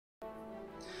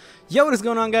Yo, what is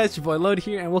going on, guys? It's your boy Lode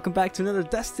here, and welcome back to another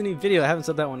Destiny video. I haven't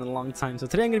said that one in a long time. So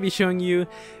today I'm going to be showing you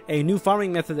a new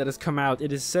farming method that has come out.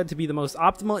 It is said to be the most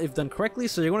optimal if done correctly.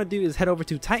 So what you want to do is head over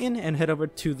to Titan and head over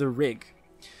to the rig.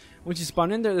 Once you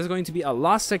spawn in there, there's going to be a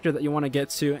lost sector that you want to get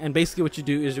to, and basically what you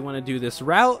do is you want to do this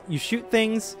route, you shoot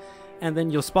things, and then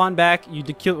you'll spawn back, you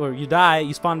die,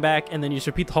 you spawn back, and then you just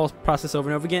repeat the whole process over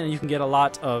and over again, and you can get a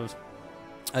lot of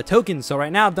tokens. So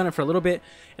right now I've done it for a little bit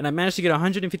and I managed to get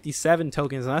 157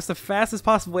 tokens, and that's the fastest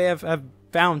possible way I've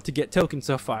found to get tokens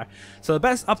so far. So the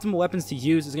best optimal weapons to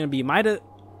use is going to be Mida,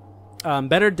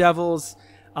 better devils,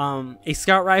 a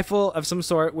scout rifle of some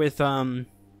sort with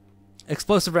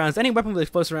explosive rounds. Any weapon with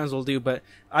explosive rounds will do, but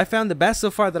I found the best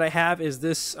so far that I have is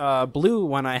this blue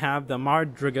one I have, the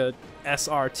Mardriga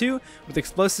SR2 with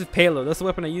explosive payload. That's the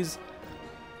weapon I use.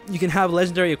 You can have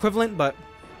legendary equivalent, but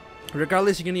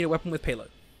regardless, you're going to need a weapon with payload.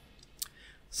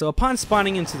 So upon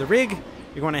spawning into the rig,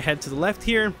 you're going to head to the left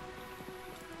here.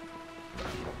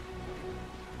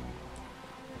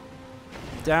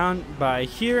 Down by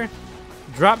here.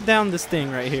 Drop down this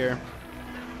thing right here.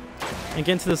 And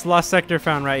get into this lost sector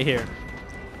found right here.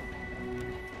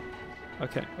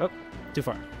 Okay. Oh, too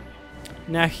far.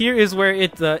 Now here is where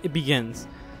it begins.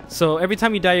 So every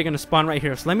time you die, you're going to spawn right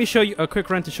here. So let me show you a quick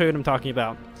run to show you what I'm talking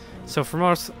about. So for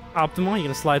most optimal, you're going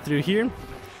to slide through here,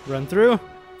 run through,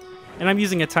 and I'm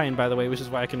using a Titan, by the way, which is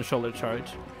why I can shoulder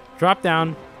charge. Drop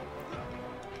down,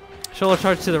 shoulder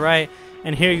charge to the right,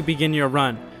 and here you begin your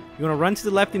run. You're going to run to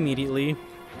the left immediately,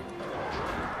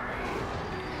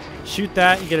 shoot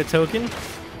that, you get a token,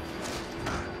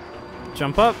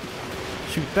 jump up,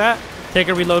 shoot that, take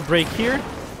a reload break here,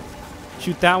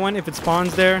 shoot that one if it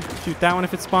spawns there, shoot that one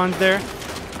if it spawns there.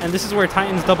 And this is where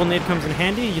Titan's double nade comes in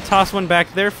handy. You toss one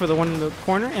back there for the one in the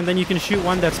corner, and then you can shoot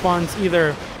one that spawns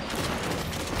either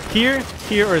here,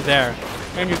 here, or there.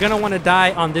 And you're going to want to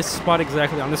die on this spot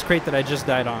exactly, on this crate that I just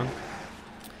died on.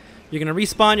 You're going to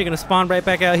respawn, you're going to spawn right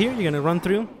back out here, you're going to run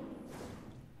through,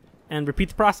 and repeat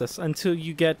the process until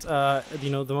you get,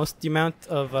 the amount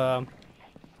of,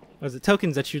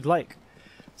 tokens that you'd like.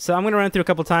 So I'm going to run through a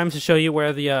couple times to show you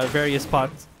where the various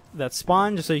spots that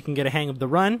spawn, just so you can get a hang of the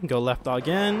run. Go left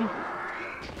again.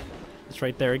 It's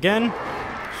right there again.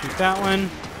 Shoot that one.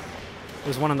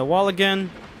 There's one on the wall again.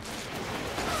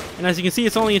 And as you can see,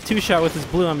 it's only a two-shot with this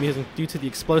blue I'm using due to the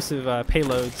explosive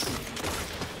payloads.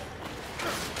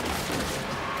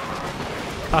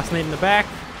 Toss nade in the back.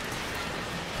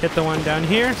 Hit the one down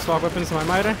here. Swap weapons to my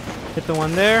Mida. Hit the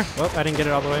one there. Whoop, I didn't get it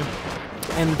all the way.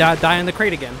 And die in the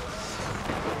crate again.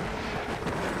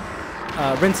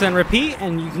 Rinse and repeat,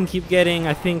 and you can keep getting,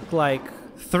 I think, like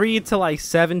 3 to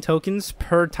 7 tokens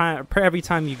per every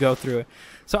time you go through it.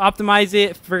 So optimize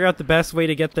it, figure out the best way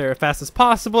to get there as fast as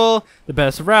possible, the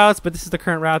best routes, but this is the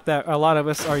current route that a lot of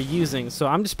us are using. So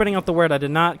I'm just spreading out the word. I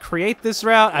did not create this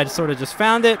route, I just sort of just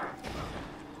found it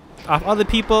off other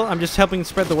people. I'm just helping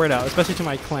spread the word out, especially to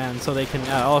my clan, so they can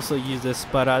also use this.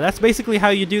 But that's basically how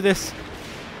you do this.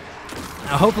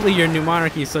 Hopefully you're New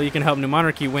Monarchy, so you can help New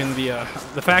Monarchy win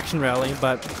the faction rally,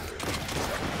 but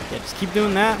yeah, just keep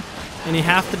doing that, and you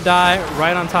have to die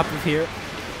right on top of here.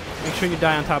 Make sure you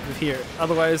die on top of here,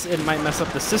 otherwise it might mess up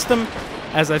the system.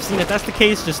 As I've seen, if that's the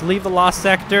case, just leave the lost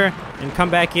sector and come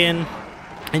back in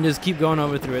and just keep going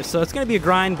over through it. So it's going to be a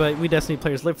grind, but we Destiny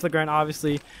players live for the grind,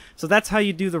 obviously. So that's how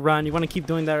you do the run. You want to keep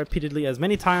doing that repeatedly as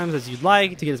many times as you'd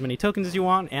like to get as many tokens as you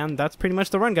want, and that's pretty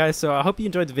much the run, guys. So I hope you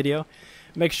enjoyed the video.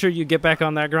 Make sure you get back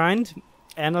on that grind,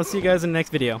 and I'll see you guys in the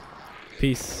next video.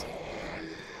 Peace.